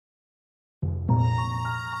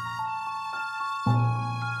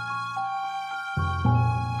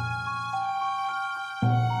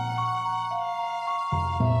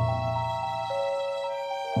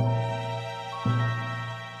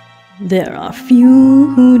There are few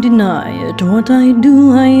who deny it. What I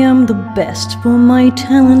do, I am the best, for my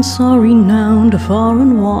talents are renowned far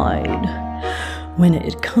and wide. When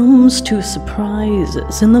it comes to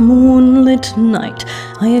surprises in the moonlit night,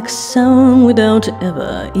 I excel without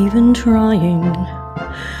ever even trying.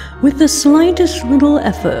 With the slightest little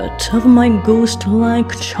effort of my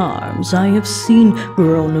ghost-like charms, I have seen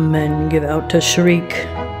grown men give out a shriek.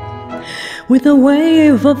 With a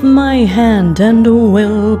wave of my hand and a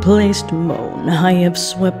well-placed moan, I have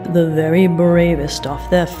swept the very bravest off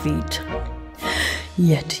their feet.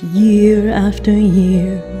 Yet year after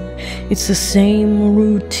year, it's the same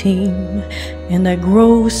routine, and I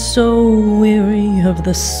grow so weary of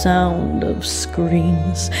the sound of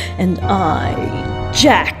screams, and I,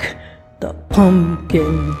 Jack, the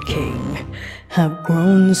Pumpkin King, have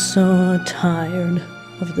grown so tired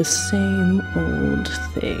of the same old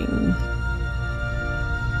thing.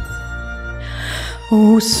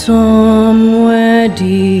 Oh, somewhere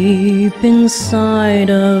deep inside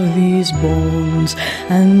of these bones,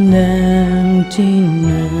 an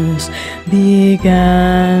emptiness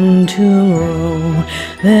began to grow.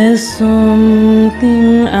 There's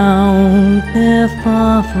something out there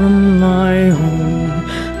far from my home,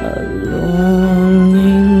 a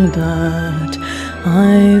longing that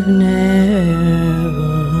I've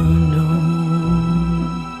never known.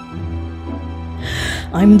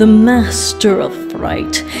 I'm the master of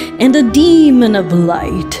fright and a demon of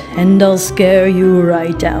light, and I'll scare you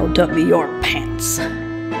right out of your pants.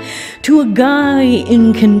 To a guy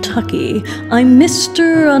in Kentucky, I'm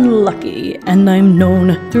Mr. Unlucky, and I'm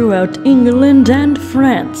known throughout England and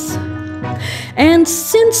France. And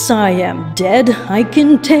since I am dead, I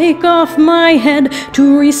can take off my head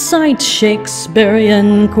to recite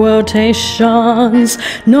Shakespearean quotations.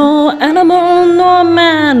 No animal nor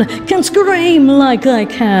man can scream like I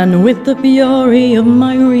can with the fury of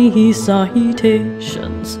my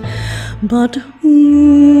recitations. But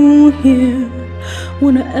who here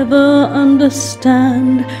would ever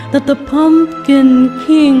understand that the Pumpkin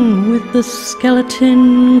King with the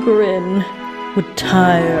skeleton grin would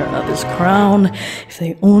tire of his crown if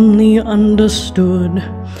they only understood?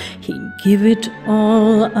 He'd give it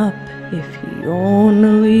all up if he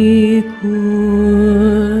only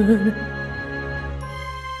could.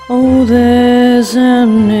 Oh, there's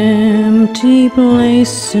an empty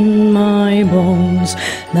place in my bones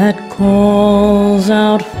that calls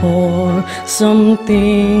out for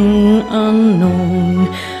something unknown.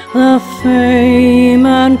 The fame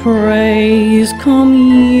and praise come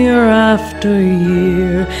year after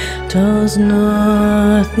year, does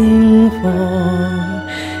nothing for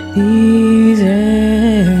these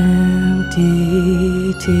empty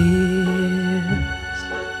tears.